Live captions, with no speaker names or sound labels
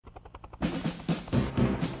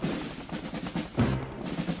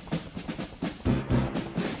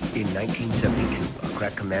In 1972, a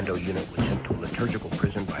crack commando unit was sent to a liturgical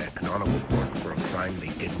prison by a canonical court for a crime they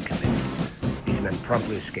didn't commit. These men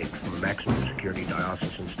promptly escaped from a maximum security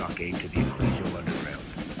diocesan stockade to the ecclesial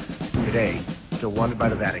underground. Today, still wanted by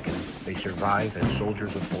the Vatican, they survive as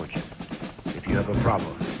soldiers of fortune. If you have a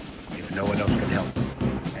problem, if no one else can help,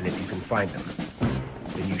 and if you can find them,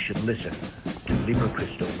 then you should listen to Liber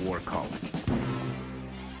Christo War College.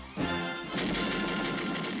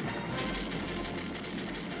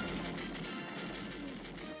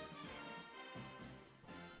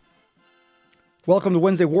 Welcome to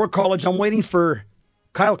Wednesday War College. I'm waiting for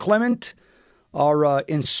Kyle Clement, our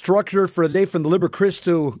instructor for the day from the Liber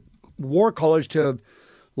Christo War College, to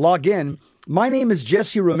log in. My name is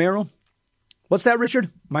Jesse Romero. What's that, Richard?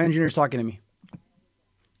 My engineer's talking to me.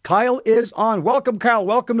 Kyle is on. Welcome, Kyle.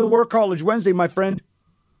 Welcome to the War College Wednesday, my friend.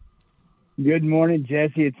 Good morning,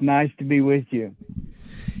 Jesse. It's nice to be with you.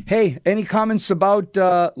 Hey, any comments about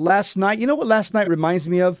last night? You know what last night reminds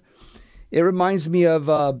me of? It reminds me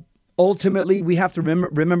of... Ultimately, we have to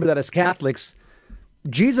remember that as Catholics,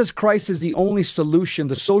 Jesus Christ is the only solution.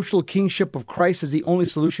 The social kingship of Christ is the only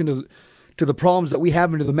solution to the problems that we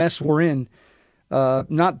have and to the mess we're in.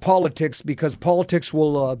 Not politics, because politics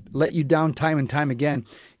will let you down time and time again.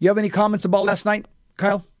 You have any comments about last night,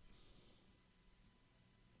 Kyle?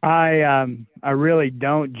 I really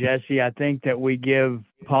don't, Jesse. I think that we give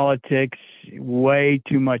politics way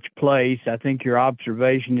too much place. I think your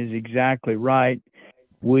observation is exactly right.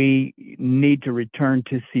 We need to return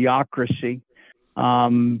to theocracy.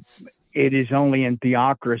 It is only in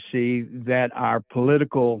theocracy that our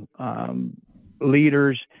political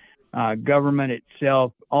leaders, government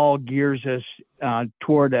itself, all gears us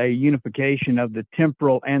toward a unification of the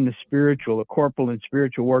temporal and the spiritual, the corporal and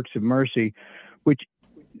spiritual works of mercy, which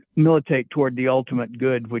militate toward the ultimate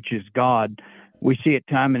good, which is God. We see it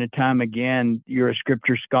time and time again. You're a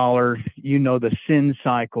scripture scholar. You know the sin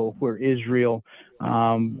cycle where Israel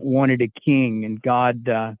wanted a king, and God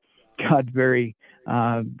very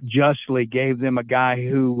justly gave them a guy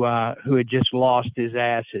who had just lost his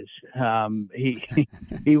asses.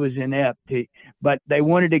 He was inept, but they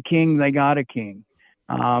wanted a king. They got a king.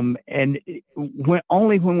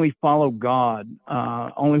 Only when we follow God,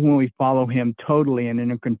 only when we follow Him totally and in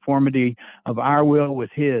a conformity of our will with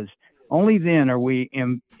His, only then are we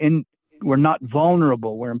we're not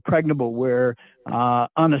vulnerable, we're impregnable, we're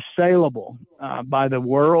unassailable by the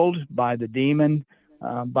world, by the demon,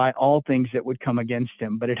 by all things that would come against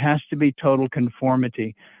him. But it has to be total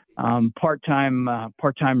conformity. Part-time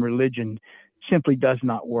religion simply does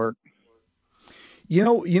not work. You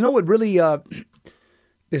know what really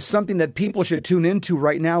is something that people should tune into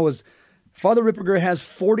right now is Father Ripperger has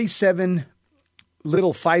 47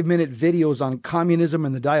 little 5-minute videos on communism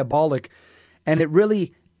and the diabolic. And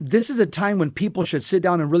this is a time when people should sit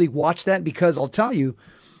down and really watch that, because I'll tell you,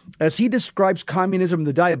 as he describes communism and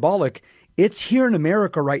the diabolic, it's here in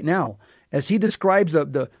America right now. As he describes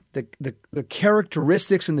the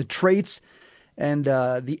characteristics and the traits and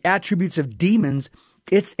the attributes of demons,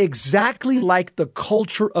 it's exactly like the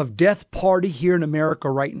culture of death party here in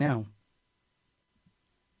America right now.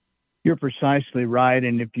 You're precisely right.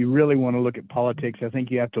 And if you really want to look at politics, I think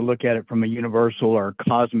you have to look at it from a universal or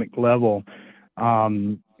cosmic level.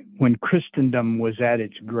 When Christendom was at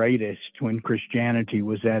its greatest, when Christianity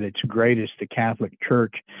was at its greatest, the Catholic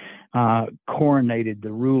Church coronated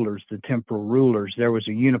the rulers, the temporal rulers. There was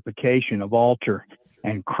a unification of altar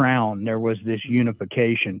and crown. There was this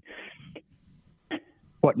unification.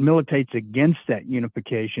 What militates against that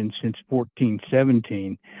unification since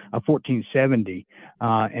 1470,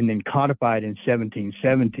 and then codified in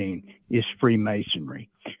 1717, is Freemasonry.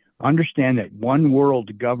 Understand that one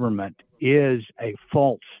world government is a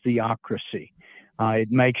false theocracy.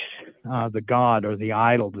 It makes the God or the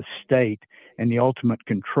idol the state, and the ultimate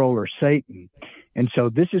controller Satan. And so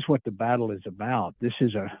this is what the battle is about.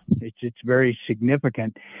 It's very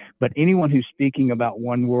significant. But anyone who's speaking about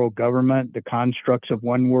one world government, the constructs of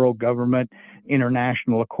one world government,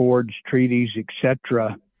 international accords, treaties,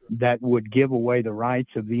 etc., that would give away the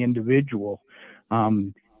rights of the individual,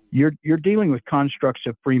 you're dealing with constructs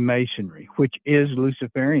of Freemasonry, which is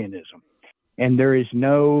Luciferianism. And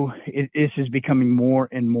this is becoming more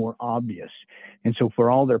and more obvious. And so for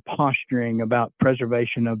all their posturing about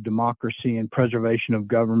preservation of democracy and preservation of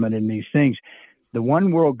government and these things, the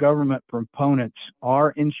one world government proponents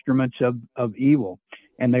are instruments of evil,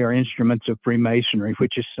 and they are instruments of Freemasonry,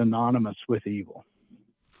 which is synonymous with evil.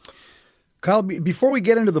 Kyle, before we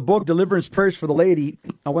get into the book, Deliverance Prayers for the Laity,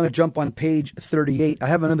 I want to jump on page 38. I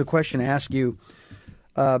have another question to ask you.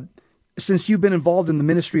 since you've been involved in the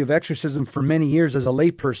ministry of exorcism for many years as a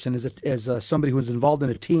layperson, as somebody who's involved in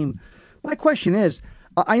a team, my question is,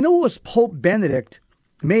 I know it was Pope Benedict,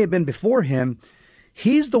 may have been before him.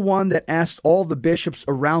 He's the one that asked all the bishops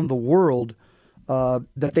around the world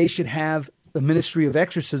that they should have the ministry of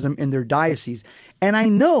exorcism in their diocese. And I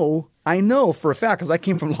know for a fact, because I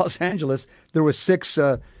came from Los Angeles, there were 6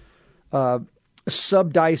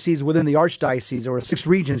 sub-dioceses within the archdiocese, or 6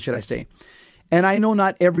 regions, should I say. And I know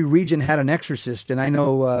not every region had an exorcist. And I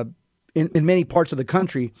know in many parts of the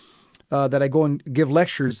country that I go and give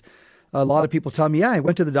lectures, a lot of people tell me, yeah, I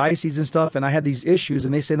went to the diocese and stuff, and I had these issues.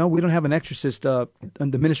 And they say, no, we don't have an exorcist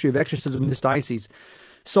in the ministry of exorcism in this diocese.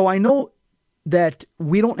 So I know that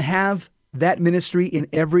we don't have that ministry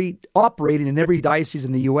operating in every diocese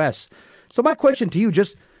in the U.S. So my question to you,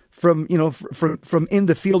 just from in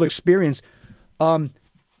the field experience,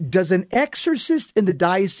 does an exorcist in the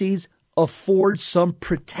diocese afford some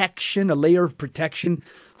protection, a layer of protection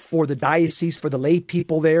for the diocese, for the lay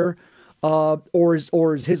people there, or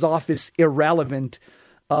is his office irrelevant?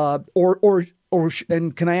 And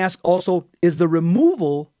can I ask also, is the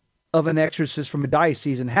removal of an exorcist from a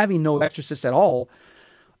diocese and having no exorcist at all,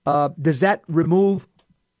 does that remove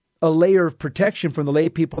a layer of protection from the lay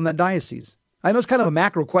people in that diocese? I know it's kind of a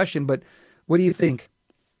macro question, but what do you think?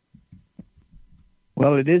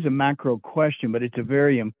 Well, it is a macro question, but it's a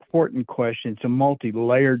very important question. It's a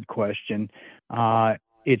multi-layered question.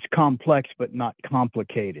 It's complex, but not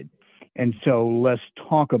complicated. And so let's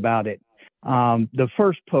talk about it. The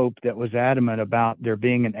first pope that was adamant about there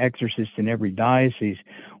being an exorcist in every diocese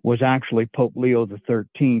was actually Pope Leo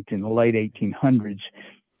XIII in the late 1800s.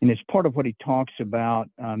 And it's part of what he talks about,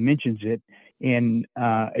 mentions it in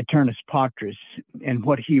Aeternus Patris. And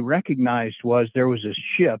what he recognized was there was a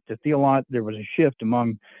shift, there was a shift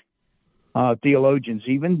among theologians,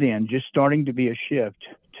 even then, just starting to be a shift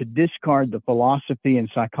to discard the philosophy and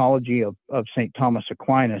psychology of St. Thomas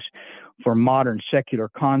Aquinas for modern secular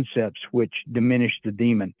concepts which diminish the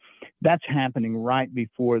demon. That's happening right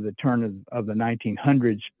before the turn of the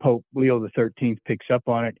 1900s. Pope Leo XIII picks up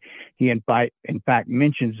on it. He, in fact,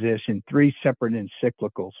 mentions this in 3 separate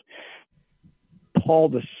encyclicals. Paul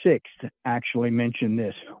VI actually mentioned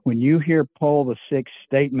this. When you hear Paul VI's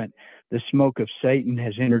statement, the smoke of Satan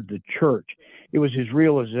has entered the church, it was his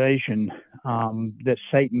realization that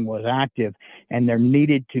Satan was active and there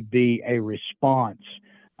needed to be a response,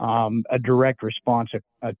 a direct response,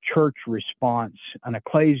 a church response, an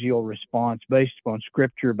ecclesial response based upon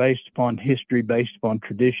scripture, based upon history, based upon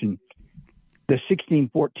tradition. The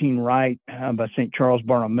 1614 rite by St. Charles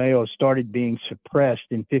Borromeo started being suppressed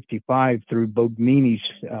in 55 through Bogmini's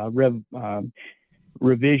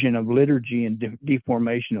revision of liturgy and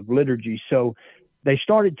deformation of liturgy. So they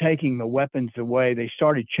started taking the weapons away. They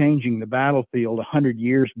started changing the battlefield 100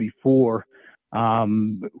 years before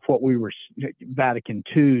what we were Vatican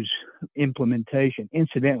II's implementation.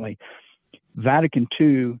 Incidentally, Vatican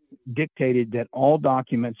II dictated that all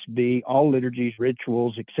documents all liturgies,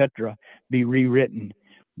 rituals, etc., be rewritten.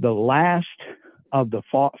 The last of the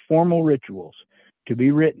formal rituals to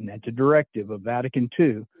be written at the directive of Vatican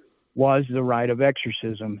II was the rite of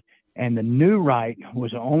exorcism, and the new rite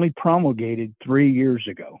was only promulgated 3 years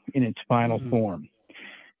ago in its final form.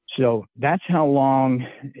 So that's how long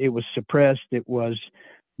it was suppressed. It was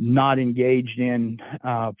not engaged in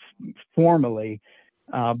formally,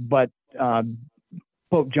 but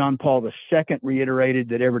Pope John Paul II reiterated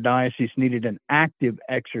that every diocese needed an active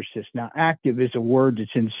exorcist. Now, active is a word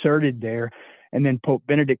that's inserted there, and then Pope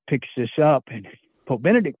Benedict picks this up, and Pope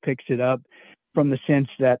Benedict picks it up from the sense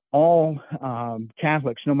that all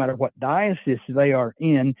Catholics, no matter what diocese they are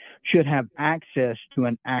in, should have access to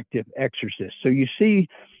an active exorcist. So you see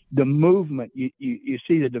the movement, you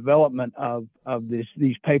see the development of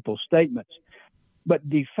these papal statements. But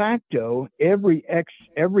de facto, every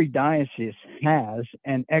diocese has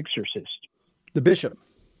an exorcist. The bishop.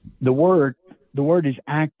 The word is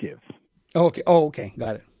active. Okay. Oh, okay.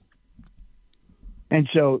 Got it. And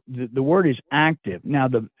so the word is active. Now,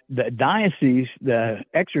 the diocese, the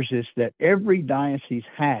exorcist that every diocese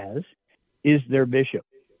has is their bishop.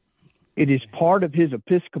 It is part of his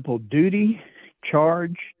episcopal duty,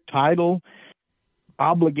 charge, title,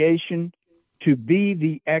 obligation to be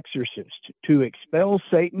the exorcist, to expel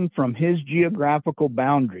Satan from his geographical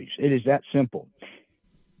boundaries. It is that simple.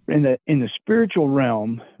 In the spiritual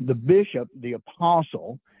realm, the bishop, the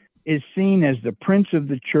apostle, is seen as the prince of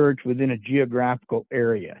the church within a geographical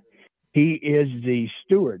area. He is the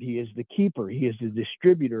steward. He is the keeper. He is the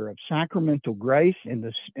distributor of sacramental grace and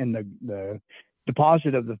the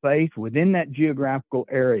deposit of the faith within that geographical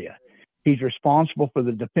area. He's responsible for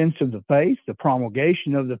the defense of the faith, the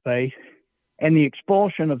promulgation of the faith, and the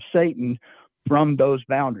expulsion of Satan from those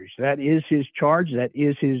boundaries. That is his charge. That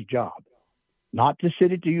is his job. Not to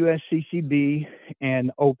sit at the USCCB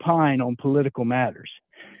and opine on political matters.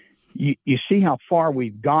 You see how far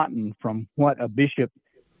we've gotten from what a bishop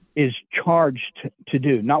is charged to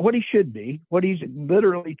do. Not what he should be, what he's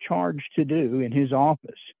literally charged to do in his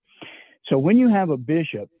office. So when you have a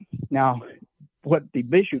bishop, now what the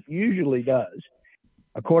bishop usually does,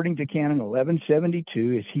 according to Canon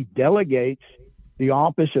 1172, is he delegates the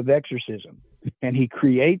office of exorcism, and he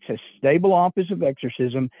creates a stable office of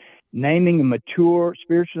exorcism, naming a mature,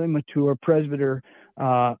 spiritually mature presbyter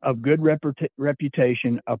of good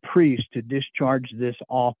reputation, a priest, to discharge this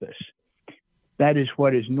office. That is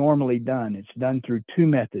what is normally done. It's done through two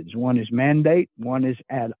methods. One is mandate, one is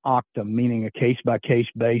ad actum, meaning a case-by-case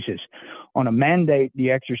basis. On a mandate, the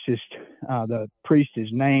exorcist, the priest, is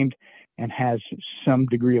named and has some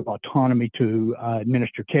degree of autonomy to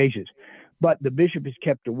administer cases. But the bishop is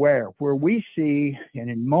kept aware. Where we see, and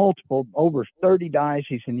in multiple, over 30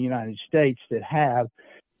 dioceses in the United States that have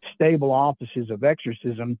stable offices of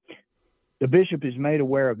exorcism, the bishop is made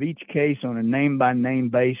aware of each case on a name-by-name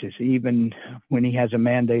basis, even when he has a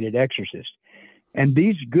mandated exorcist. And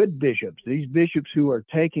these good bishops, these bishops who are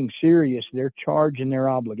taking serious their charge and their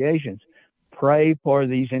obligations, pray for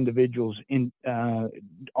these individuals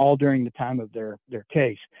all during the time of their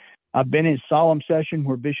case. I've been in solemn session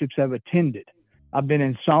where bishops have attended. I've been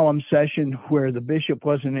in solemn session where the bishop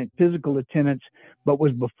wasn't in physical attendance, but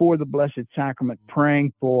was before the Blessed Sacrament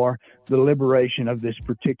praying for the liberation of this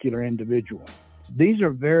particular individual. These are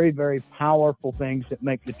very, very powerful things that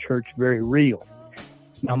make the church very real.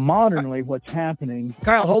 Now, modernly, what's happening...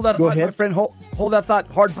 Kyle, hold that thought, my friend. Hold that thought.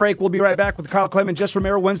 Hard break. We'll be right back with Kyle Clement, Jess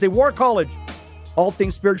Romero, Wednesday War College. All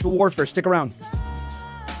things spiritual warfare. Stick around.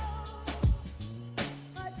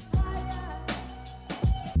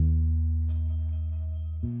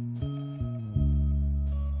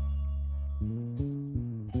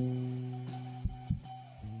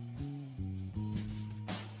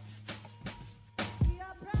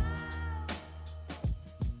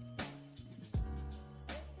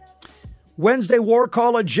 Wednesday War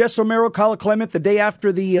College, Jess Romero, Kyle Clement, the day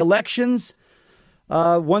after the elections.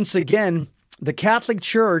 Once again, the Catholic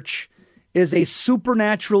Church is a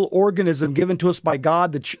supernatural organism given to us by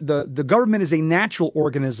God. The government is a natural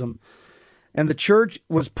organism. And the church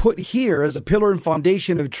was put here as a pillar and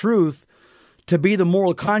foundation of truth to be the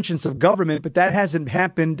moral conscience of government. But that hasn't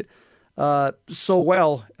happened so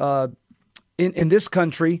well in this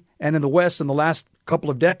country and in the West in the last couple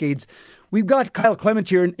of decades. We've got Kyle Clement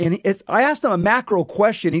here, and I asked him a macro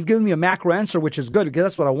question. He's giving me a macro answer, which is good, because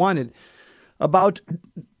that's what I wanted, about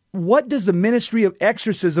what does the ministry of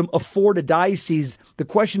exorcism afford a diocese? The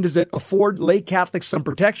question, does it afford lay Catholics some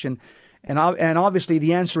protection? And obviously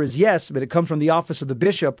the answer is yes, but it comes from the office of the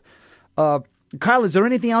bishop. Kyle, is there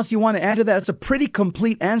anything else you want to add to that? It's a pretty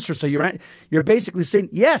complete answer. So you're basically saying,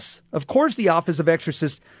 yes, of course the office of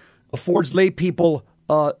exorcist affords lay people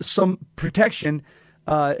some protection,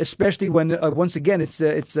 especially when, once again, it's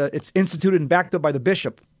instituted and backed up by the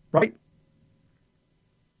bishop, right?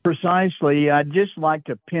 Precisely. I'd just like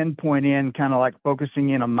to pinpoint in, kind of like focusing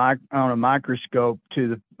in on a microscope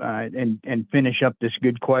to the and finish up this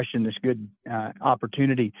good question, this good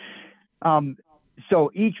opportunity.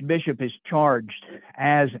 So each bishop is charged,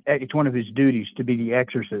 as it's one of his duties, to be the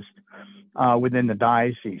exorcist within the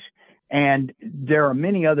diocese. And there are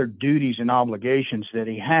many other duties and obligations that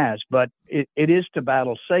he has, but it is to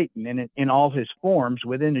battle Satan in all his forms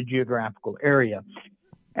within the geographical area.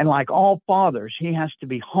 And like all fathers, he has to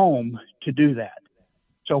be home to do that.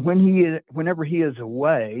 So whenever he is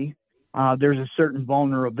away, there's a certain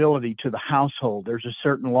vulnerability to the household. There's a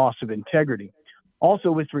certain loss of integrity.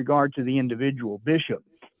 Also, with regard to the individual bishop,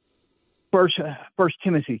 First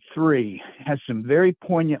Timothy 3 has some very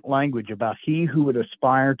poignant language about he who would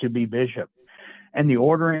aspire to be bishop and the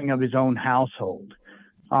ordering of his own household.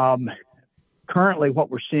 Currently, what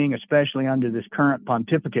we're seeing, especially under this current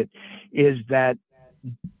pontificate, is that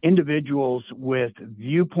individuals with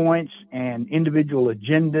viewpoints and individual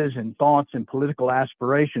agendas and thoughts and political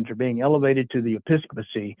aspirations are being elevated to the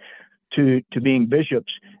episcopacy, to being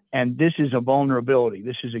bishops. And this is a vulnerability.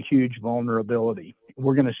 This is a huge vulnerability.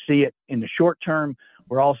 We're going to see it in the short term.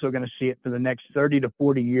 We're also going to see it for the next 30 to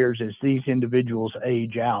 40 years as these individuals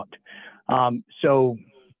age out. So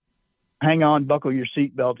hang on, buckle your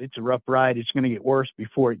seatbelt. It's a rough ride. It's going to get worse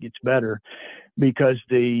before it gets better, because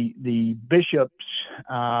the bishops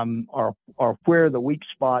are where the weak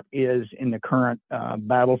spot is in the current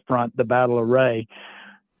battlefront, the battle array.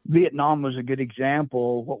 Vietnam was a good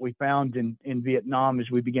example. What we found in Vietnam is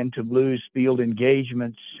we began to lose field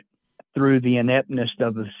engagements through the ineptness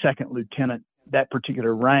of the second lieutenant, that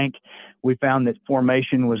particular rank. We found that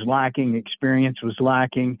formation was lacking, experience was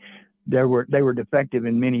lacking. They were defective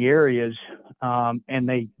in many areas, and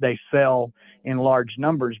they fell in large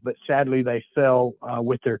numbers, but sadly they fell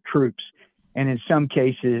with their troops. And in some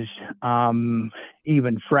cases,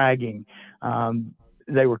 even fragging.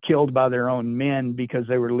 They were killed by their own men because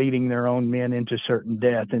they were leading their own men into certain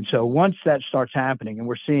death. And so once that starts happening, and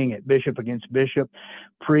we're seeing it bishop against bishop,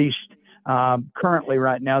 priest, currently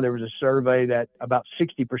right now there was a survey that about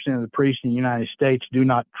 60% of the priests in the United States do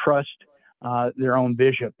not trust their own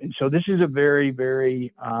bishop. And so this is a very,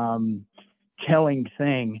 very telling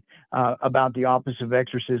thing about the office of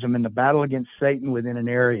exorcism and the battle against Satan within an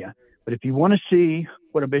area. But if you want to see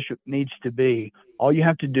what a bishop needs to be, all you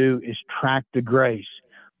have to do is track the grace.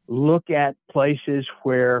 Look at places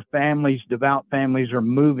where devout families are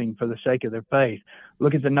moving for the sake of their faith.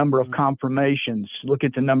 Look at the number of confirmations. Look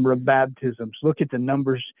at the number of baptisms. Look at the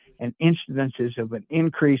numbers and incidences of an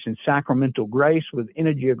increase in sacramental grace within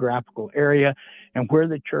a geographical area and where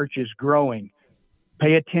the church is growing.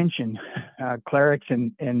 Pay attention, clerics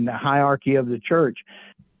and the hierarchy of the church.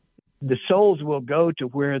 The souls will go to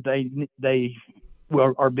where they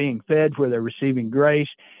are being fed, where they're receiving grace.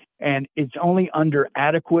 And it's only under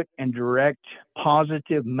adequate and direct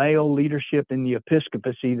positive male leadership in the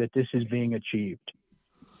episcopacy that this is being achieved.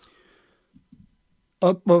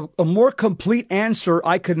 A more complete answer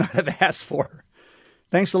I could not have asked for.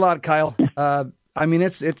 Thanks a lot, Kyle. I mean,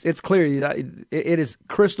 it's clear. It is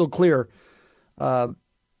crystal clear.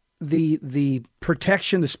 The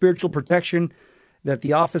protection, the spiritual protection that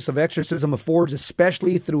the office of exorcism affords,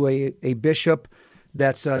 especially through a bishop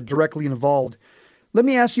that's directly involved. Let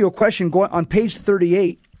me ask you a question. On page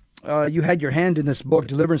 38, you had your hand in this book,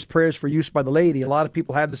 Deliverance Prayers for Use by the Laity. A lot of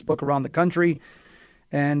people have this book around the country,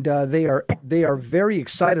 and they are very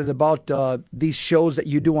excited about these shows that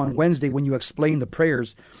you do on Wednesday when you explain the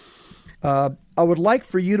prayers. I would like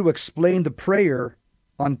for you to explain the prayer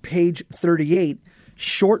on page 38,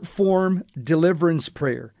 short form deliverance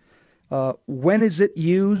prayer. When is it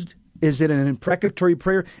used? Is it an imprecatory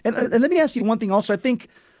prayer? And let me ask you one thing also. I think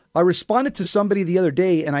I responded to somebody the other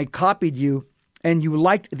day and I copied you and you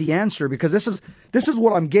liked the answer because this is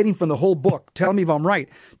what I'm getting from the whole book. Tell me if I'm right.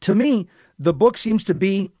 To me, the book seems to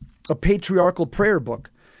be a patriarchal prayer book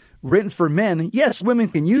written for men. Yes, women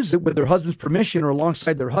can use it with their husband's permission or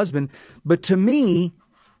alongside their husband. But to me,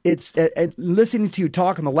 it's listening to you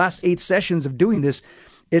talk in the last 8 sessions of doing this,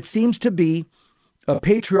 it seems to be a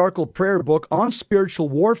patriarchal prayer book on spiritual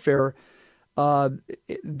warfare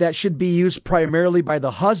that should be used primarily by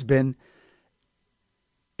the husband.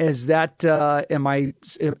 Is that am I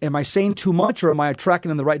saying too much, or am I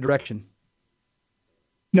tracking in the right direction?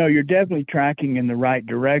 No, you're definitely tracking in the right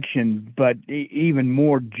direction, but even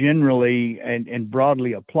more generally and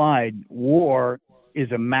broadly applied, war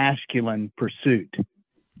is a masculine pursuit.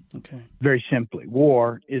 Okay. Very simply,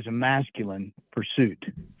 war is a masculine pursuit.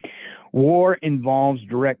 War involves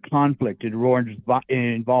direct conflict. It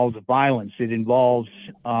involves violence. It involves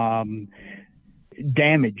damage.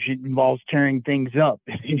 It involves tearing things up.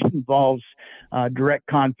 It involves direct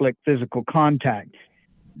conflict, physical contact.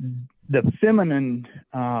 The feminine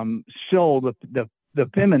soul, the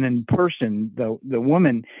feminine person, the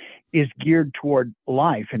woman, is geared toward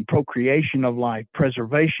life and procreation of life,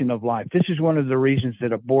 preservation of life. This is one of the reasons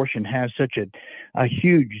that abortion has such a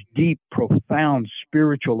huge, deep, profound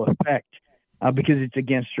spiritual effect because it's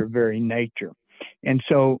against her very nature. And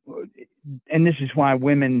so, and this is why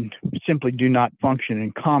women simply do not function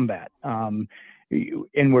in combat.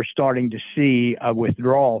 And we're starting to see a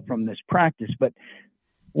withdrawal from this practice. But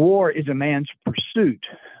war is a man's pursuit.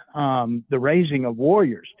 The raising of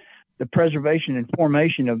warriors, the preservation and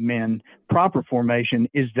formation of men, proper formation,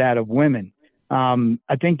 is that of women.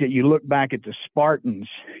 I think that you look back at the Spartans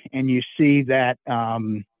and you see that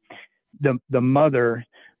the mother,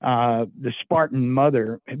 the Spartan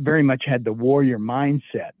mother, very much had the warrior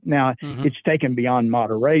mindset. Now, It's taken beyond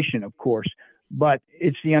moderation, of course, but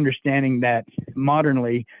it's the understanding that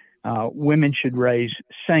modernly women should raise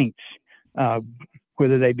saints,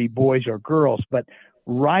 whether they be boys or girls. But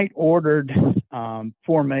right ordered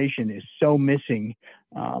formation is so missing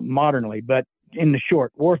modernly. But in the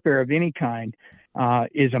short, warfare of any kind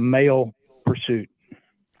is a male pursuit.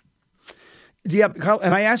 Yeah, Kyle,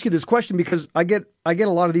 and I ask you this question because I get a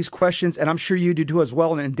lot of these questions, and I'm sure you do too as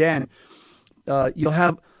well. And Dan, you'll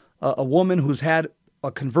have a woman who's had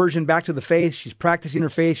a conversion back to the faith. She's practicing her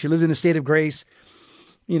faith. She lives in a state of grace.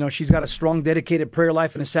 she's got a strong, dedicated prayer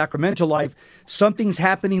life and a sacramental life. Something's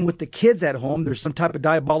happening with the kids at home. There's some type of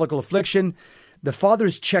diabolical affliction. The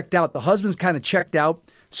father's checked out. The husband's kind of checked out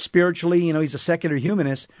spiritually. He's a secular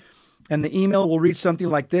humanist. And the email will read something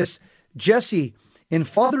like this: Jesse, in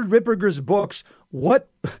Father Ripperger's books, what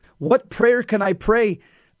prayer can I pray,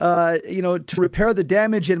 to repair the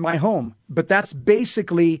damage in my home? But that's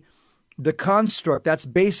basically the construct. That's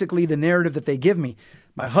basically the narrative that they give me.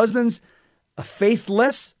 My husband's a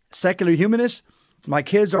faithless secular humanist. My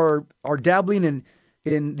kids are dabbling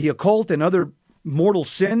in the occult and other mortal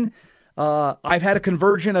sin. I've had a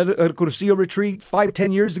conversion at a Cursillo retreat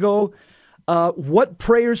 5-10 years ago. What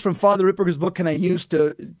prayers from Father Ripperger's book can I use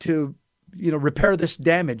to repair this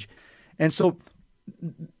damage? And so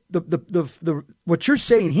the what you're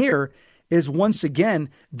saying here is, once again,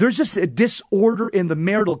 there's just a disorder in the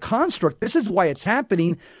marital construct. This is why it's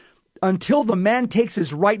happening. Until the man takes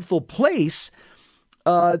his rightful place,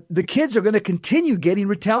 the kids are going to continue getting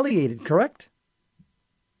retaliated, correct?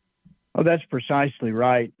 Oh, that's precisely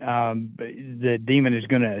right. The demon is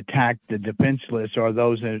going to attack the defenseless or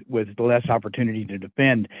those with less opportunity to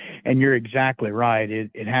defend. And you're exactly right.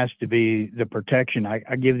 It has to be the protection. I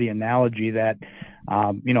give the analogy that,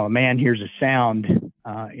 a man hears a sound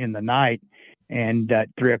in the night, and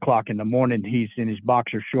at 3:00 in the morning, he's in his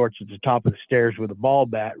boxer shorts at the top of the stairs with a ball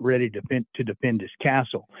bat, ready to defend his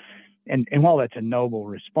castle. And while that's a noble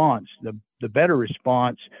response, the better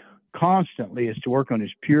response constantly is to work on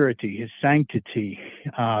his purity, his sanctity,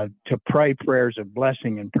 to pray prayers of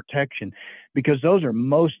blessing and protection, because those are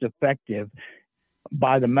most effective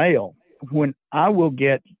by the mail. When I will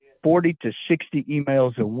get 40 to 60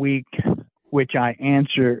 emails a week, which I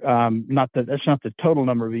answer, that's not the total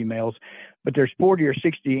number of emails, but there's 40 or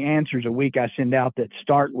 60 answers a week I send out that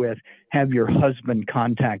start with, have your husband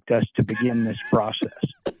contact us to begin this process.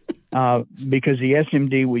 Because the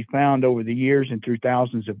SMD we found over the years and through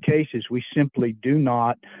thousands of cases, we simply do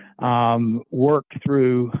not work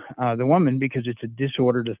through the woman because it's a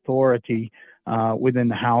disordered authority within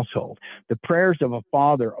the household. The prayers of a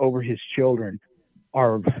father over his children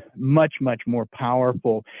are much, much more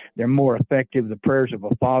powerful. They're more effective. The prayers of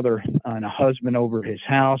a father and a husband over his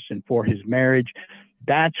house and for his marriage,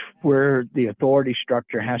 that's where the authority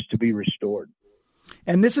structure has to be restored.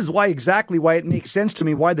 And this is exactly why it makes sense to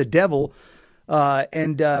me, why the devil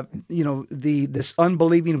this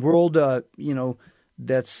unbelieving world,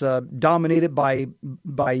 that's dominated by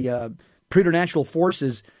preternatural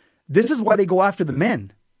forces. This is why they go after the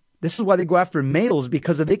men. This is why they go after males,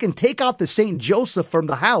 because if they can take out the Saint Joseph from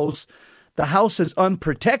the house is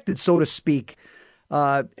unprotected, so to speak.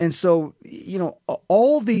 And so,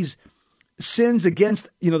 all these sins against,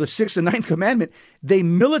 the sixth and ninth commandment, they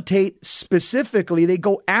militate specifically. They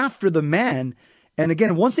go after the man. And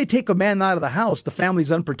again, once they take a man out of the house, the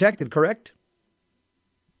family's unprotected, correct?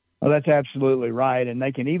 Well, that's absolutely right. And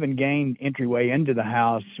they can even gain entryway into the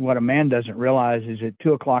house. What a man doesn't realize is at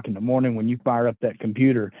 2:00 in the morning, when you fire up that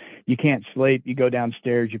computer, you can't sleep. You go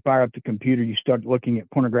downstairs, you fire up the computer, you start looking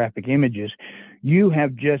at pornographic images. You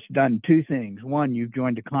have just done two things. One, you've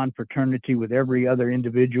joined a confraternity with every other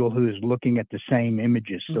individual who is looking at the same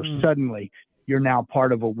images. So suddenly you're now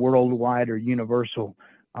part of a worldwide or universal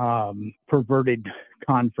perverted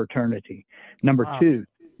confraternity. Number two,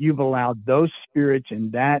 you've allowed those spirits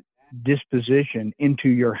and that disposition into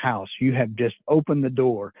your house. You have just opened the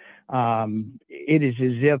door. It is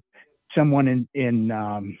as if someone in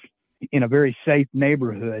a very safe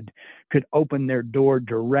neighborhood could open their door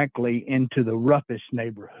directly into the roughest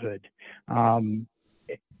neighborhood, and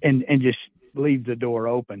just leave the door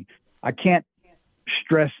open. I can't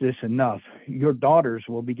stress this enough. Your daughters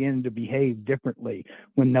will begin to behave differently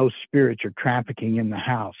when those spirits are trafficking in the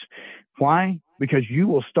house. Why? Because you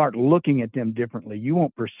will start looking at them differently. You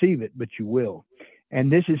won't perceive it, but you will.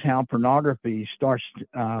 And this is how pornography starts,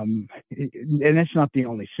 and it's not the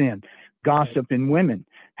only sin. Gossip in women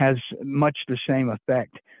has much the same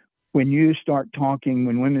effect. When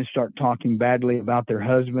women start talking badly about their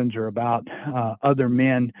husbands or about other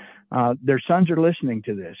men, their sons are listening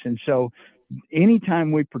to this. And so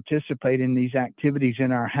anytime we participate in these activities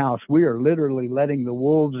in our house, we are literally letting the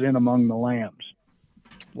wolves in among the lambs.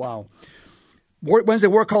 Wow. Wednesday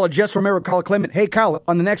War Caller, Jess Romero, Kyle Clement. Hey, Kyle,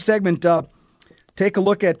 on the next segment, take a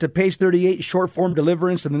look at page 38, short form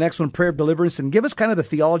deliverance, and the next one, prayer of deliverance, and give us kind of the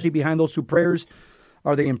theology behind those two prayers.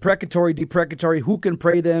 Are they imprecatory, deprecatory? Who can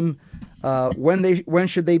pray them? When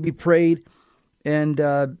should they be prayed? And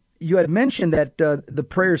you had mentioned that the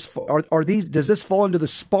prayers are these. Does this fall into the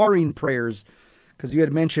sparring prayers? Because you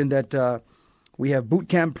had mentioned that we have boot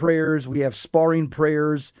camp prayers, we have sparring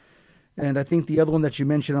prayers, And I think the other one that you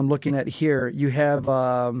mentioned, I'm looking at here, you have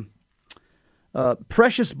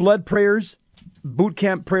Precious Blood Prayers, Boot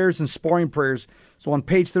Camp Prayers, and Sparring Prayers. So on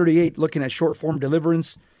page 38, looking at short form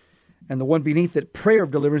deliverance, and the one beneath it, Prayer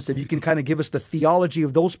of Deliverance, if you can kind of give us the theology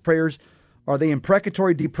of those prayers. Are they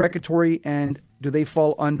imprecatory, deprecatory, and do they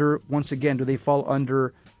fall under, once again,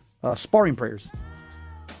 sparring prayers?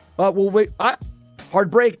 Well, wait,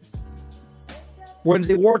 hard break.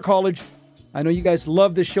 Wednesday War College. I know you guys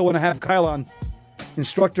love this show, and I have Kyle on,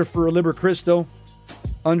 instructor for Liber Christo,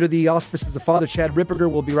 under the auspices of Father Chad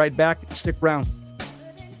Ripperger. We'll be right back. Stick around.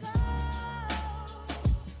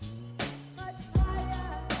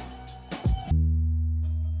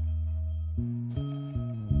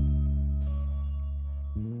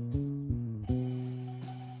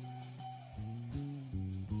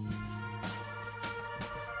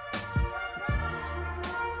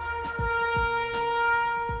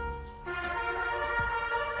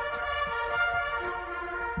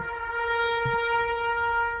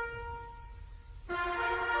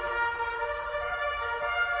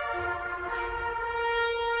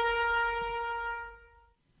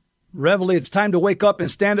 Reveille, it's time to wake up and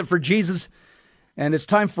stand up for Jesus. And it's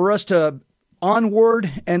time for us to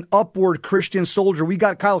onward and upward, Christian soldier. We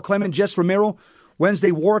got Kyle Clement, Jess Romero,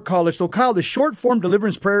 Wednesday War College. So, Kyle, the short form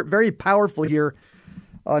deliverance prayer, very powerful here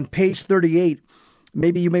on page 38.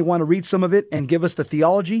 Maybe you may want to read some of it and give us the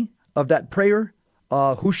theology of that prayer.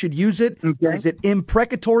 Who should use it? Okay. Is it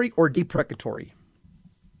imprecatory or deprecatory?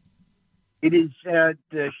 It is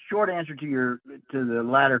the short answer to the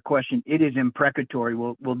latter question. It is imprecatory.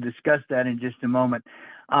 We'll discuss that in just a moment.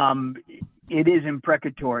 It is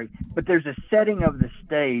imprecatory, but there's a setting of the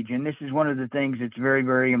stage, and this is one of the things that's very,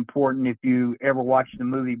 very important. If you ever watched the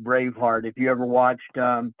movie Braveheart, if you ever watched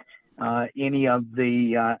any of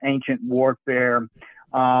the ancient warfare,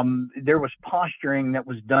 there was posturing that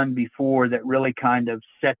was done before that really kind of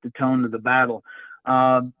set the tone of the battle.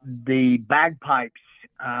 The bagpipes.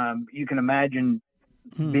 You can imagine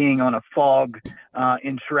being on a fog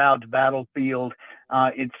enshrouded battlefield.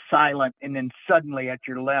 It's silent, and then suddenly at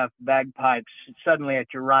your left, bagpipes. Suddenly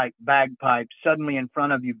at your right, bagpipes. Suddenly in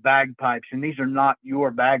front of you, bagpipes, and these are not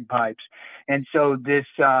your bagpipes. And so this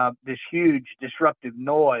huge disruptive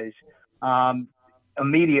noise.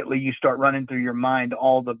 Immediately you start running through your mind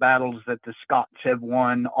all the battles that the Scots have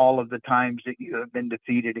won, all of the times that you have been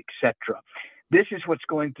defeated, etc. This is what's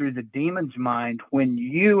going through the demon's mind when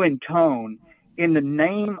you intone, in the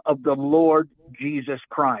name of the Lord Jesus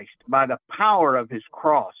Christ, by the power of his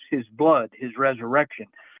cross, his blood, his resurrection.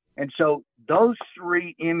 And so those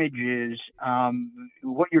three images,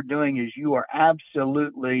 what you're doing is you are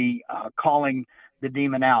absolutely calling the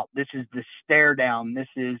demon out. This is the stare down. This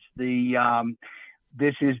is the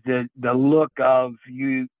look of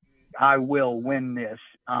you. I will win this.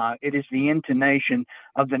 It is the intonation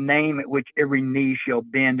of the name at which every knee shall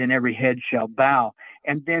bend and every head shall bow.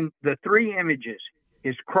 And then the three images,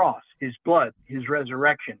 his cross, his blood, his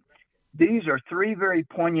resurrection. These are three very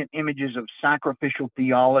poignant images of sacrificial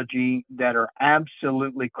theology that are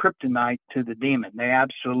absolutely kryptonite to the demon. They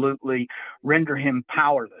absolutely render him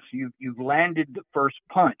powerless. You've landed the first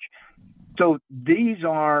punch. So these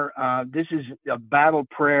are, this is a battle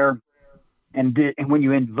prayer. And when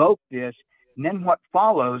you invoke this, and then what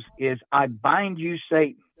follows is, I bind you,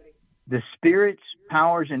 Satan, the spirits,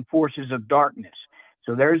 powers, and forces of darkness.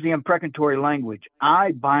 So there's the imprecatory language.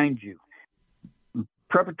 I bind you.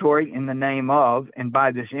 Preparatory, in the name of, and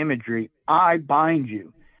by this imagery, I bind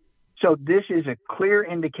you. So this is a clear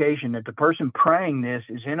indication that the person praying this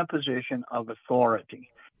is in a position of authority.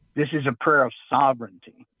 This is a prayer of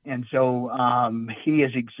sovereignty. And so he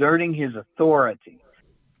is exerting his authority.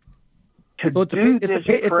 It's a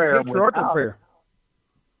patriarchal prayer.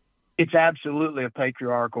 It's absolutely a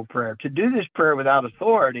patriarchal prayer. To do this prayer without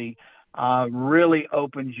authority really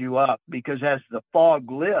opens you up, because as the fog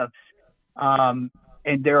lifts, and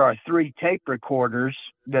there are three tape recorders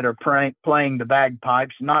that are playing the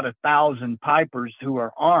bagpipes, not 1,000 pipers who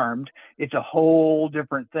are armed. It's a whole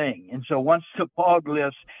different thing. And so once the fog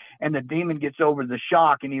lifts and the demon gets over the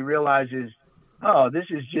shock and he realizes, oh, this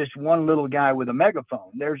is just one little guy with a megaphone.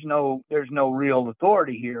 There's no real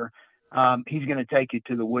authority here. He's going to take you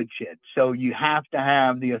to the woodshed. So you have to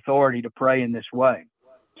have the authority to pray in this way.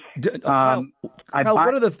 Kyle,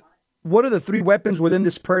 what are the three weapons within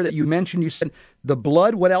this prayer that you mentioned? You said the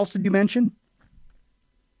blood. What else did you mention?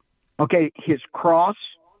 Okay, his cross,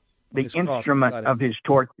 the instrument of his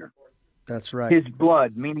torture. That's right. His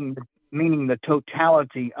blood, meaning the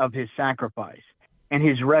totality of his sacrifice. And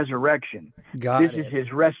his resurrection. This is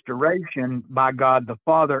his restoration by God the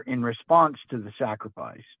Father in response to the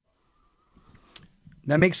sacrifice.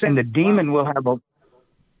 That makes sense. And the demon will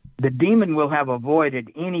have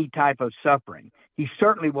avoided any type of suffering. He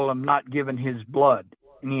certainly will have not given his blood.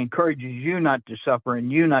 And he encourages you not to suffer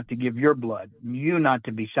and you not to give your blood, you not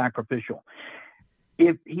to be sacrificial.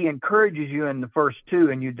 If he encourages you in the first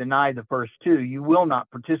two and you deny the first two, you will not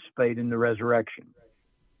participate in the resurrection.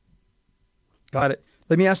 Got it.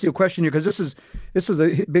 Let me ask you a question here, because this is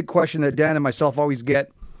a big question that Dan and myself always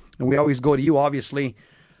get, and we always go to you, obviously.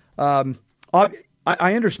 I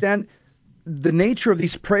understand the nature of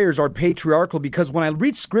these prayers are patriarchal, because when I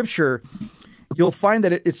read Scripture, you'll find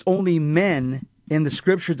that it's only men in the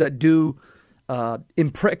Scriptures that do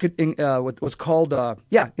what's called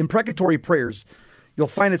imprecatory prayers. You'll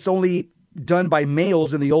find it's only done by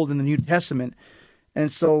males in the Old and the New Testament,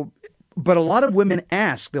 and so. But a lot of women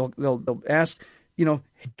ask. They'll ask,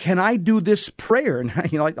 can I do this prayer? And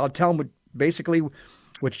I'll tell them basically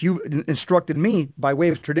what you instructed me by way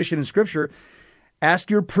of tradition and Scripture. Ask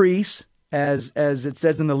your priest, as it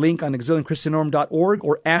says in the link on auxiliumchristianorum.org,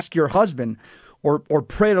 or ask your husband, or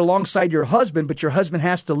pray it alongside your husband, but your husband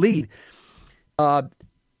has to lead. Now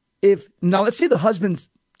let's say the husband's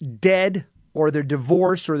dead, or they're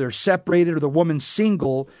divorced, or they're separated, or the woman's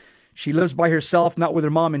single. She lives by herself, not with her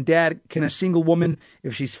mom and dad. Can a single woman,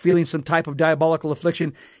 if she's feeling some type of diabolical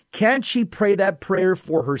affliction, can she pray that prayer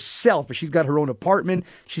for herself? If she's got her own apartment,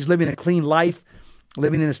 she's living a clean life,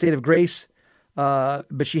 living in a state of grace, but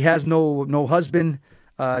she has no husband,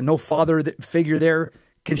 no father figure there.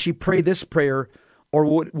 Can she pray this prayer? Or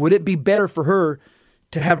would it be better for her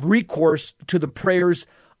to have recourse to the prayers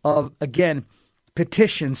of, again,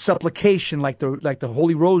 petition, supplication, like the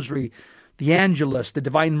Holy Rosary, the Angelus, the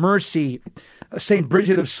Divine Mercy, St.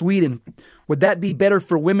 Bridget of Sweden? Would that be better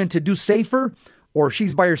for women to do safer? Or if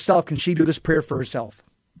she's by herself, can she do this prayer for herself?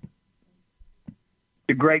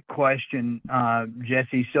 A great question,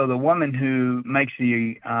 Jesse. So the woman who makes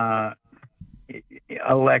the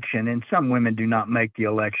election, and some women do not make the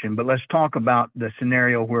election, but let's talk about the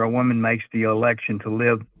scenario where a woman makes the election to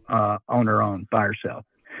live on her own by herself.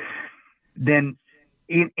 Then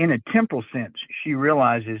in a temporal sense, she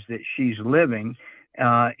realizes that she's living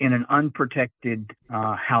in an unprotected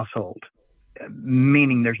household,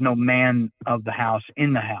 meaning there's no man of the house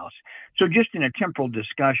in the house. So just in a temporal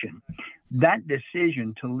discussion, that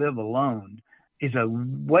decision to live alone is a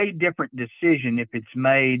way different decision if it's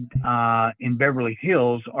made in Beverly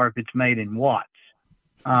Hills or if it's made in Watts.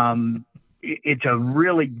 It's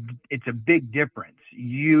a big difference.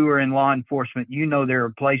 You are in law enforcement. There are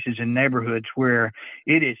places in neighborhoods where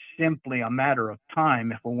it is simply a matter of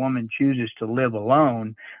time if a woman chooses to live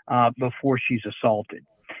alone before she's assaulted.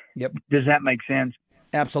 Yep. Does that make sense?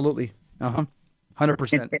 Absolutely.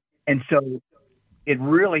 100%. And so it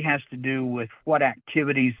really has to do with what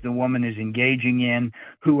activities the woman is engaging in,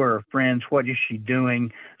 who are her friends, what is she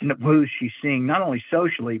doing, who is she seeing, not only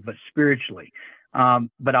socially, but spiritually.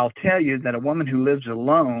 But I'll tell you that a woman who lives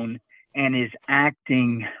alone and is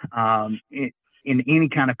acting in any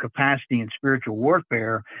kind of capacity in spiritual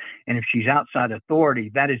warfare, and if she's outside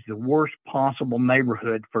authority, that is the worst possible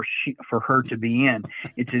neighborhood for her to be in.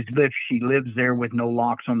 It's as if she lives there with no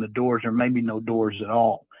locks on the doors, or maybe no doors at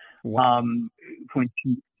all. Wow.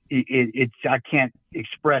 I can't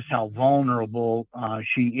express how vulnerable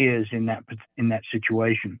she is in that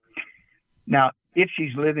situation. Now, if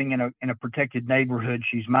she's living in a protected neighborhood,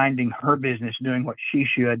 she's minding her business, doing what she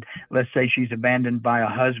should. Let's say she's abandoned by a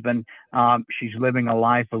husband. She's living a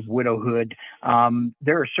life of widowhood.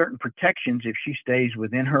 There are certain protections if she stays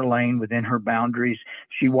within her lane, within her boundaries.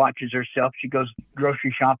 She watches herself. She goes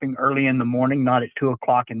grocery shopping early in the morning, not at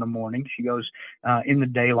 2:00 in the morning. She goes in the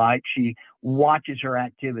daylight. She watches her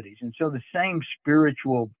activities. And so the same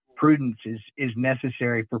spiritual prudence is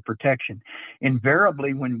necessary for protection.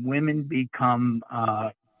 Invariably, when women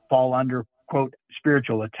fall under, quote,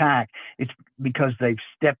 spiritual attack, it's because they've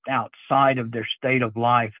stepped outside of their state of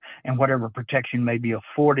life and whatever protection may be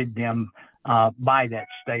afforded them by that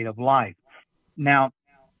state of life. Now,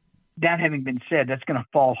 that having been said, that's going to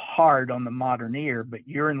fall hard on the modern ear, but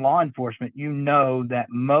you're in law enforcement. You know that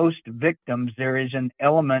most victims, there is an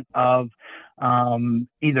element of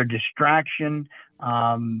either distraction,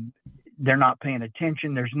 they're not paying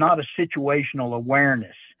attention. There's not a situational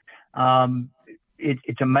awareness.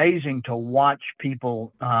 It's amazing to watch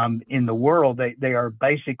people in the world. They are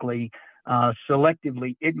basically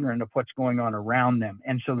selectively ignorant of what's going on around them.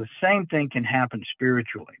 And so the same thing can happen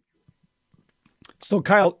spiritually. So,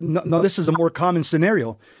 Kyle, no, this is a more common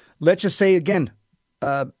scenario. Let's just say, again,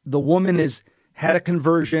 the woman had a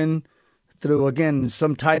conversion through, again,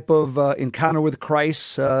 some type of encounter with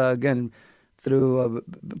Christ, again,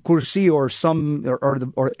 Cursillo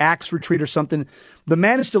or Acts retreat or something. The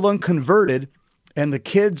man is still unconverted, and the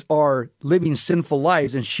kids are living sinful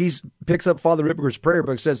lives. And she picks up Father Ripperger's prayer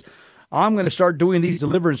book, says, I'm going to start doing these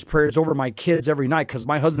deliverance prayers over my kids every night because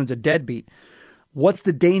my husband's a deadbeat. What's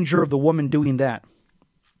the danger of the woman doing that?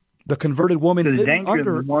 The converted woman. So the danger of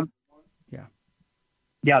the woman. Yeah.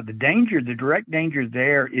 Yeah, the direct danger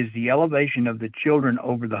there is the elevation of the children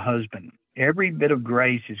over the husband. Every bit of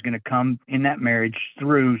grace is going to come in that marriage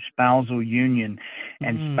through spousal union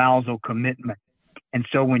and spousal commitment. And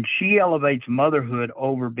so when she elevates motherhood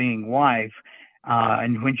over being wife,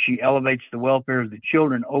 and when she elevates the welfare of the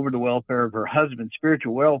children over the welfare of her husband's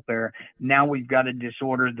spiritual welfare, now we've got a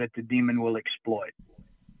disorder that the demon will exploit.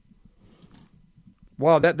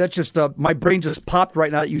 Wow, that just my brain just popped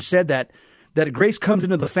right now that you said that grace comes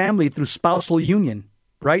into the family through spousal union,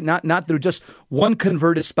 right? Not through just one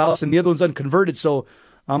converted spouse and the other one's unconverted. So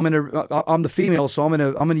I'm the female, so I'm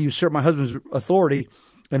gonna usurp my husband's authority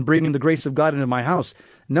and bring in the grace of God into my house.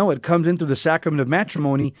 No, it comes in through the sacrament of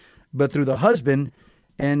matrimony, but through the husband,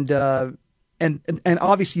 and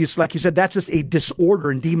obviously, like you said, that's just a disorder,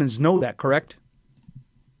 and demons know that, correct?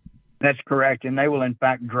 That's correct, and they will in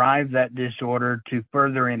fact drive that disorder to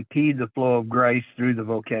further impede the flow of grace through the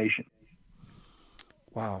vocation.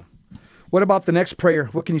 Wow. What about the next prayer?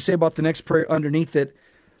 What can you say about the next prayer underneath it?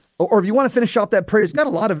 Or if you want to finish off that prayer, it's got a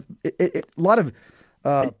lot of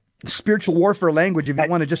spiritual warfare language. If you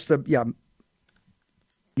want to just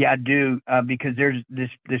Yeah, I do, because there's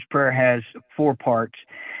this prayer has 4 parts.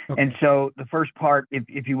 Okay. And so the first part,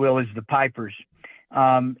 if you will, is the pipers.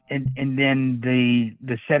 And then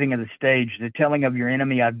the setting of the stage, the telling of your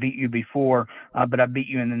enemy, I beat you before, but I beat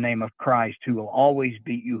you in the name of Christ, who will always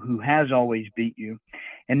beat you, who has always beat you.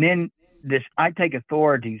 And then this, I take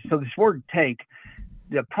authority. So this word take,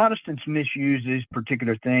 the Protestants misuse this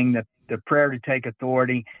particular thing, the prayer to take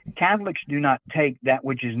authority. Catholics do not take that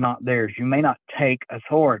which is not theirs. You may not take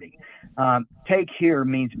authority. Take here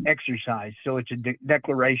means exercise. So it's a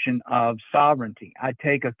declaration of sovereignty. I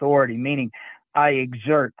take authority, meaning I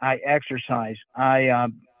exert, I exercise, I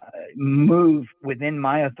move within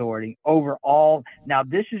my authority over all. Now,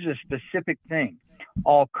 this is a specific thing.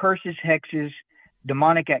 All curses, hexes,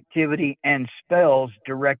 demonic activity, and spells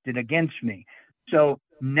directed against me. So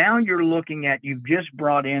now you're looking at, you've just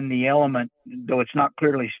brought in the element, though it's not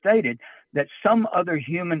clearly stated, that some other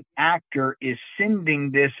human actor is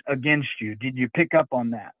sending this against you. Did you pick up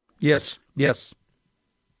on that? Yes.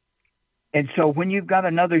 And so when you've got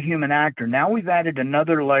another human actor, now we've added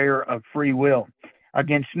another layer of free will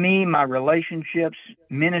against me, my relationships,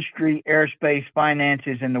 ministry, airspace,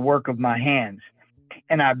 finances, and the work of my hands.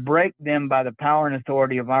 And I break them by the power and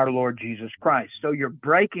authority of our Lord Jesus Christ. So you're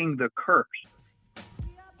breaking the curse.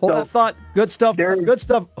 Hold that thought. Good stuff. Good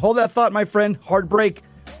stuff. Hold that thought, my friend. Hard break.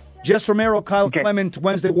 Jess Romero, Kyle Clement,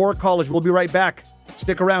 Wednesday War College. We'll be right back.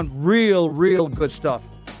 Stick around. Real good stuff.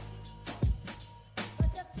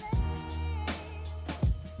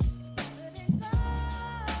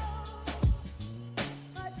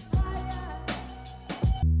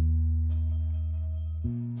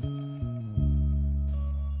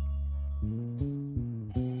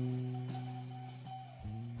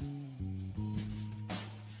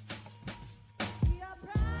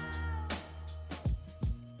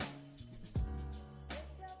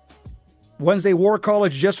 Wednesday War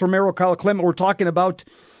College, Jess Romero, Kyle Clement. We're talking about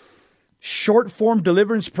short form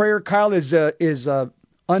deliverance prayer. Kyle is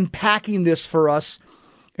unpacking this for us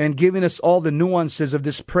and giving us all the nuances of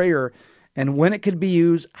this prayer and when it can be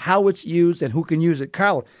used, how it's used, and who can use it.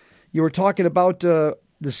 Kyle, you were talking about the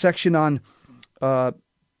section on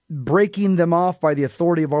breaking them off by the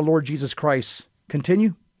authority of our Lord Jesus Christ.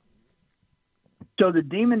 Continue. So the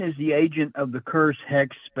demon is the agent of the curse,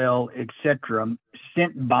 hex, spell, etc.,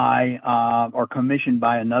 sent by or commissioned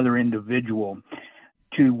by another individual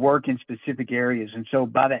to work in specific areas. And so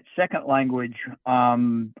by that second language,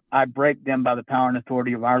 I break them by the power and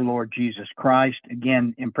authority of our Lord Jesus Christ.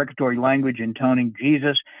 Again, imprecatory language, intoning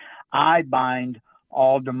Jesus. I bind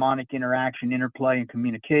all demonic interaction, interplay, and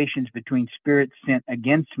communications between spirits sent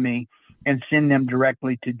against me and send them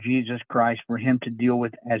directly to Jesus Christ for him to deal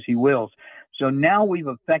with as he wills. So now we've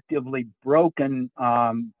effectively broken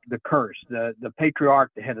the curse. The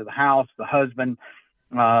patriarch, the head of the house, the husband,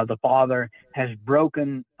 the father has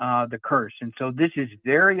broken the curse. And so this is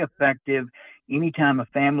very effective. Anytime a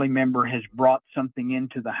family member has brought something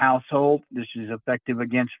into the household, this is effective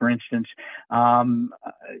against, for instance,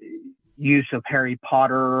 use of Harry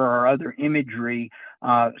Potter or other imagery,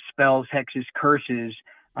 spells, hexes, curses.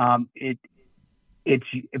 It's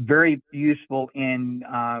very useful in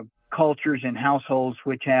cultures and households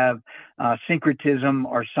which have syncretism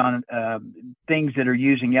or things that are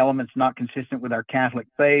using elements not consistent with our Catholic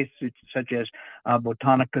faith, such as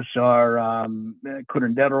botanicus or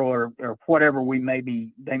curandero or whatever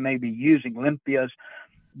they may be using, limpias.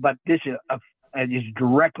 But this is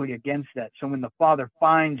directly against that. So when the Father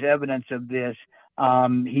finds evidence of this,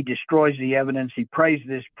 he destroys the evidence. He prays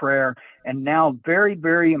this prayer. And now very,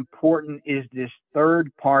 very important is this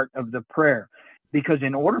third part of the prayer. Because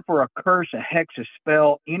in order for a curse, a hex, a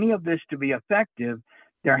spell, any of this to be effective,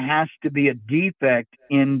 there has to be a defect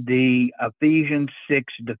in the Ephesians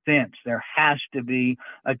 6 defense. There has to be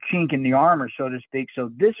a chink in the armor, so to speak.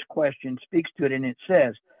 So this question speaks to it, and it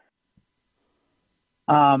says,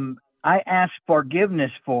 I ask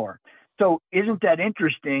forgiveness for. So isn't that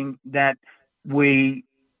interesting that we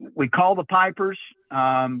call the pipers,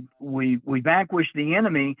 we vanquish the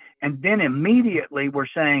enemy, and then immediately we're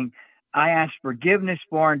saying, I ask forgiveness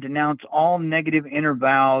for and denounce all negative inner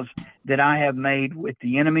vows that I have made with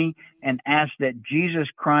the enemy, and ask that Jesus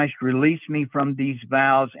Christ release me from these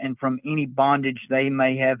vows and from any bondage they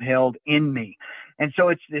may have held in me. And so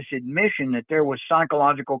it's this admission that there was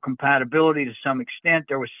psychological compatibility to some extent.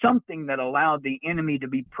 There was something that allowed the enemy to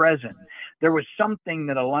be present. There was something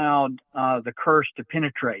that allowed the curse to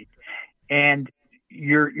penetrate. And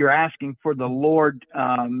you're asking for the Lord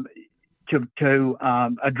to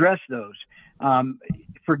address those.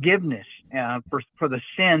 Forgiveness for the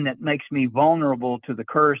sin that makes me vulnerable to the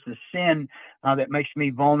curse, the sin that makes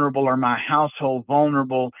me vulnerable or my household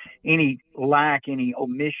vulnerable, any lack, any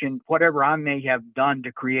omission, whatever I may have done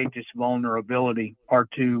to create this vulnerability or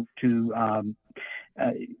to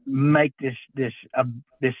make this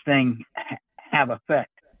thing have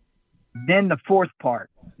effect. Then the fourth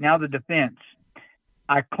part, now the defense.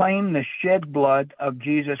 I claim the shed blood of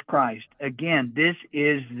Jesus Christ. Again, this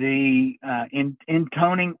is the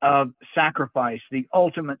intoning of sacrifice, the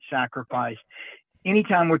ultimate sacrifice.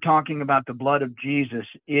 Anytime we're talking about the blood of Jesus,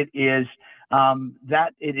 it is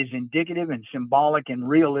indicative and symbolic and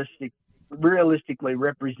realistically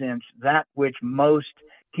represents that which most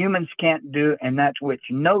humans can't do, and that which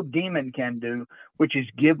no demon can do, which is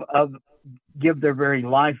give their very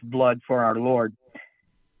lifeblood for our Lord.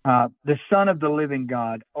 The Son of the living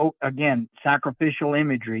God, again, sacrificial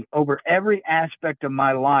imagery, over every aspect of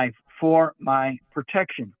my life for my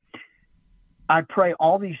protection. I pray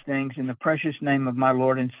all these things in the precious name of my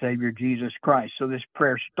Lord and Savior, Jesus Christ. So this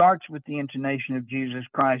prayer starts with the intonation of Jesus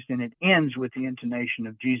Christ, and it ends with the intonation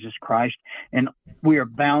of Jesus Christ, and we are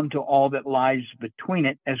bound to all that lies between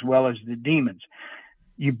it, as well as the demons.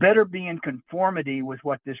 You better be in conformity with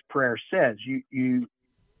what this prayer says.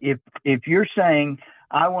 If you're saying,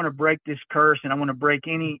 I want to break this curse and I want to break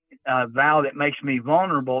any vow that makes me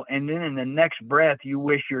vulnerable, and then in the next breath you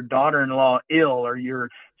wish your daughter-in-law ill, or your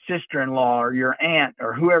sister-in-law, or your aunt,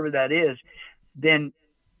 or whoever that is, then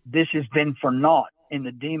this has been for naught, and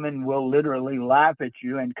the demon will literally laugh at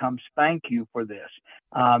you and come spank you for this.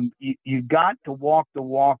 You got to walk the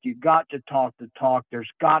walk. You got to talk the talk.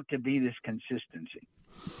 There's got to be this consistency.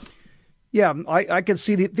 Yeah, I can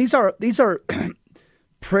see these are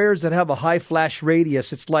prayers that have a high flash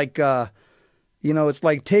radius. It's like, it's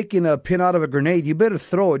like taking a pin out of a grenade. You better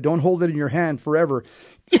throw it. Don't hold it in your hand forever.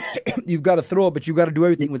 You've got to throw it, but you've got to do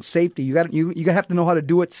everything with safety. You have to know how to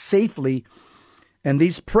do it safely. And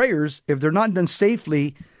these prayers, if they're not done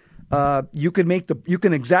safely, you can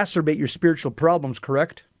exacerbate your spiritual problems.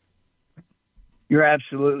 Correct? You're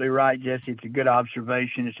absolutely right, Jesse. It's a good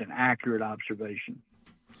observation. It's an accurate observation.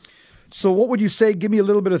 So what would you say? Give me a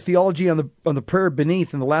little bit of theology on the prayer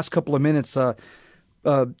beneath in the last couple of minutes.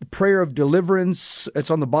 Prayer of deliverance. It's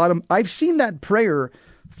on the bottom. I've seen that prayer.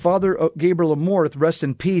 Father Gabriel Amorth, rest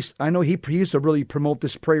in peace. I know he used to really promote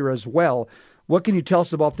this prayer as well. What can you tell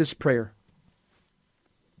us about this prayer?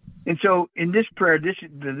 And so in this prayer, this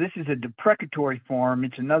is a deprecatory form.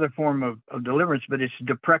 It's another form of deliverance, but it's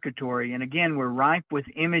deprecatory. And again, we're ripe with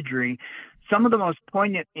imagery. Some of the most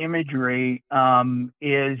poignant imagery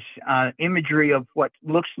is imagery of what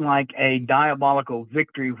looks like a diabolical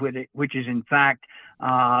victory, which is in fact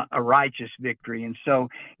a righteous victory. And so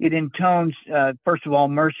it intones, first of all,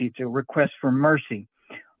 mercy. It's a request for mercy.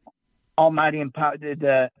 Almighty and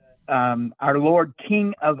our Lord,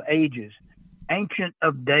 King of ages, Ancient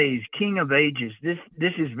of days, King of ages. This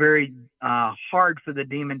is very hard for the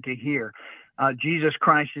demon to hear. Jesus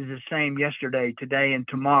Christ is the same yesterday, today, and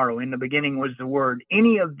tomorrow. In the beginning was the Word.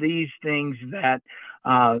 Any of these things that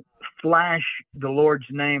flash the Lord's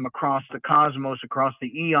name across the cosmos, across the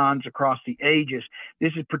eons, across the ages.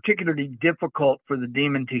 This is particularly difficult for the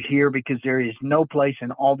demon to hear because there is no place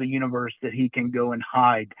in all the universe that he can go and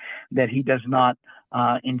hide, that he does not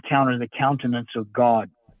encounter the countenance of God.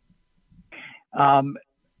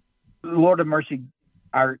 Lord of mercy,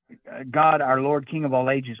 our God, our Lord, King of all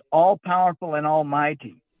ages, all powerful and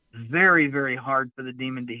almighty. Very, very hard for the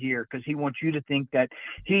demon to hear because he wants you to think that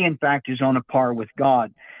he, in fact, is on a par with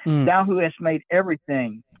God. Thou who hast made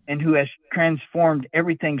everything and who hast transformed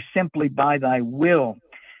everything simply by thy will.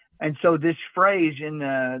 And so this phrase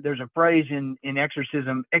there's a phrase in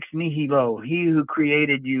exorcism, ex nihilo, he who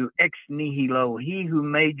created you, ex nihilo, he who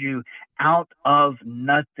made you out of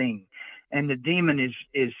nothing. And the demon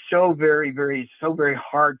is so very, very, so very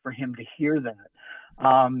hard for him to hear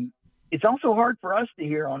that. It's also hard for us to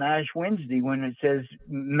hear on Ash Wednesday when it says,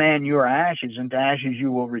 man, you are ashes, and to ashes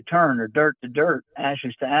you will return, or dirt to dirt,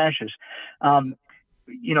 ashes to ashes.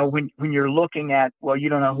 You know, when you're looking at, well, you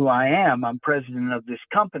don't know who I am. I'm president of this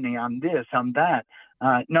company. I'm this, I'm that.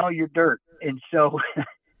 No, you're dirt. And so,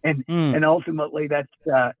 and ultimately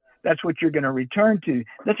that's what you're going to return to.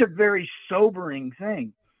 That's a very sobering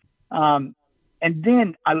thing. And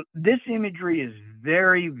then this imagery is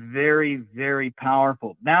very, very, very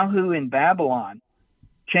powerful. Now who in Babylon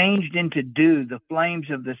changed into dew the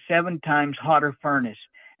flames of the 7 times hotter furnace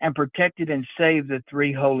and protected and saved the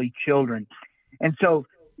 3 holy children. And so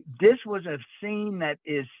this was a scene that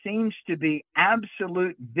seems to be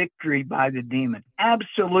absolute victory by the demon,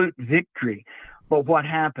 absolute victory. But what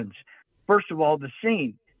happens? First of all, the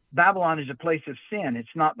scene. Babylon is a place of sin.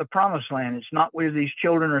 It's not the promised land. It's not where these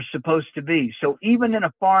children are supposed to be. So even in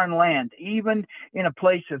a foreign land, even in a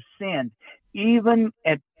place of sin, even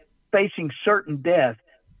at facing certain death,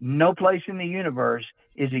 no place in the universe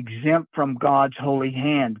is exempt from God's holy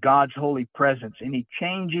hand, God's holy presence. And he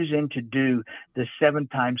changes into dew the 7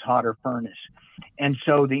 times hotter furnace. And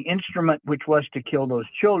so the instrument which was to kill those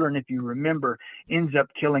children, if you remember, ends up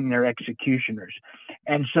killing their executioners.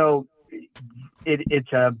 And so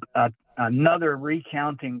it's another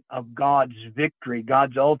recounting of God's victory,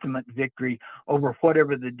 God's ultimate victory over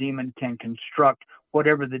whatever the demon can construct,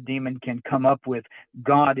 whatever the demon can come up with.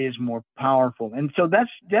 God is more powerful. And so that's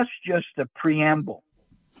just the preamble.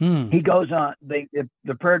 He goes on,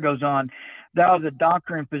 the prayer goes on, thou art the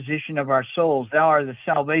doctor and physician of our souls. Thou art the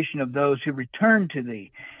salvation of those who return to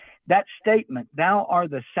thee. That statement, thou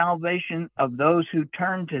art the salvation of those who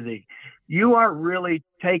turn to thee. You are really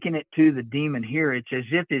taking it to the demon here. It's as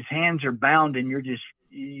if his hands are bound and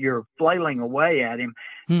you're flailing away at him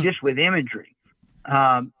just with imagery.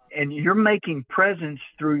 And you're making present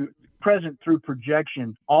through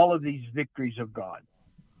projection all of these victories of God.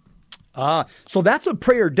 So that's what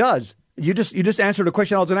prayer does. You just answered a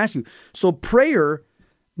question I was going to ask you. So prayer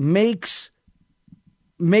makes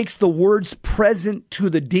the words present to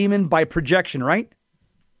the demon by projection, right?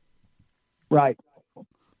 Right.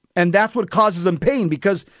 And that's what causes him pain,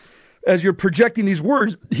 because as you're projecting these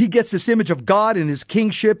words, he gets this image of God and his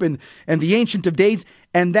kingship and the Ancient of Days,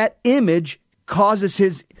 and that image causes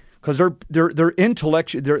his, because they're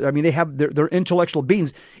intellectual. They're intellectual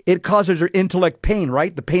beings. It causes their intellect pain,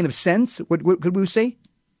 right? The pain of sense. What could we say?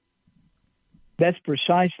 That's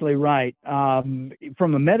precisely right.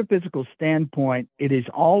 From a metaphysical standpoint, it has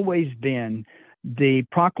always been the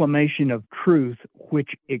proclamation of truth which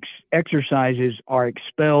exercises or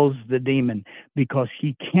expels the demon, because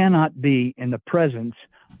he cannot be in the presence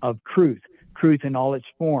of truth in all its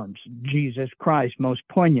forms. Jesus Christ, most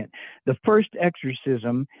poignant. The first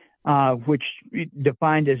exorcism, which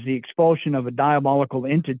defined as the expulsion of a diabolical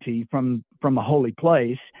entity from a holy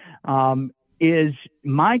place, is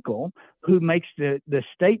Michael, who makes the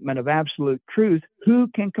statement of absolute truth, who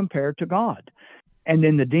can compare to God? And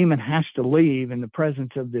then the demon has to leave in the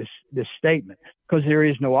presence of this statement, because there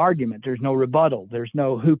is no argument, there's no rebuttal, there's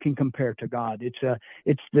no who can compare to God.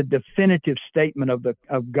 It's the definitive statement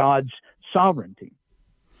of God's sovereignty.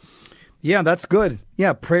 Yeah, that's good.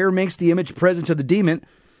 Yeah, prayer makes the image present to the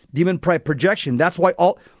demon projection. That's why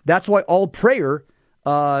all prayer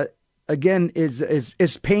again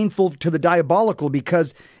is painful to the diabolical,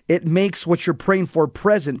 because it makes what you're praying for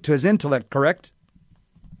present to his intellect, correct?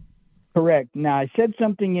 Correct. Now, I said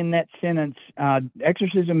something in that sentence.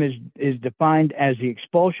 Exorcism is defined as the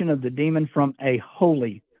expulsion of the demon from a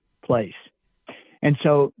holy place. And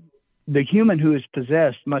so the human who is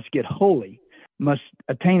possessed must get holy, must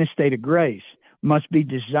attain a state of grace, must be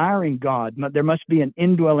desiring God. There must be an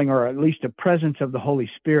indwelling, or at least a presence of the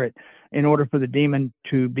Holy Spirit, in order for the demon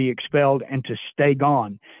to be expelled and to stay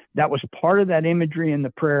gone. That was part of that imagery in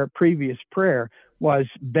the previous prayer, was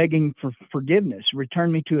begging for forgiveness. Return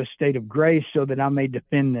me to a state of grace so that I may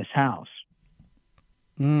defend this house.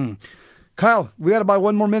 Kyle, we got about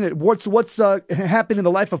 1 more minute. What's happening in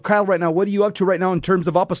the life of Kyle right now? What are you up to right now in terms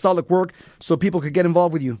of apostolic work so people could get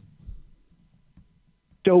involved with you?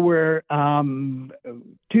 So we're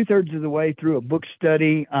 2/3 of the way through a book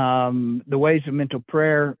study, The Ways of Mental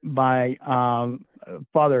Prayer by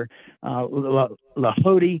Father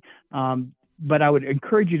Lahodi. But I would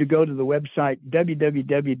encourage you to go to the website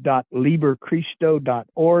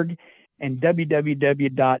www.libercristo.org and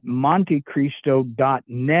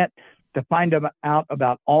www.montecristo.net to find out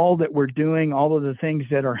about all that we're doing, all of the things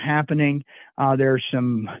that are happening. There's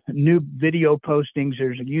some new video postings.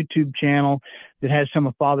 There's a YouTube channel that has some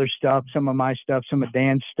of Father's stuff, some of my stuff, some of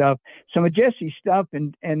Dan's stuff, some of Jesse's stuff,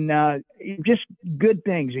 and just good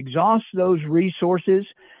things. Exhaust those resources.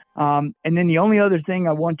 And then the only other thing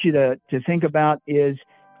I want you to think about is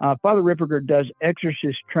Father Ripperger does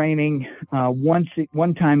exorcist training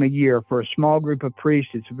one time a year for a small group of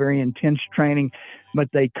priests. It's a very intense training, but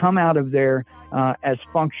they come out of there as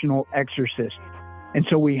functional exorcists. And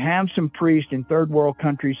so we have some priests in third world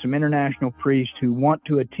countries, some international priests who want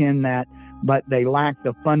to attend that, but they lack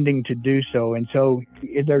the funding to do so. And so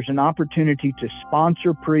there's an opportunity to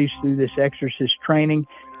sponsor priests through this exorcist training.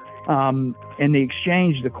 In the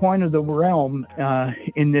exchange, the coin of the realm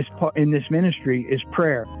in this ministry is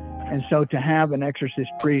prayer, and so to have an exorcist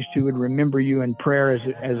priest who would remember you in prayer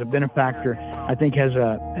as a benefactor, I think has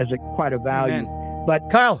quite a value. Amen. But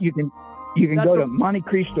Kyle, you can go to Monte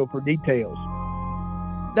Cristo for details.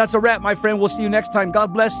 That's a wrap, my friend. We'll see you next time.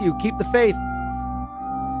 God bless you. Keep the faith.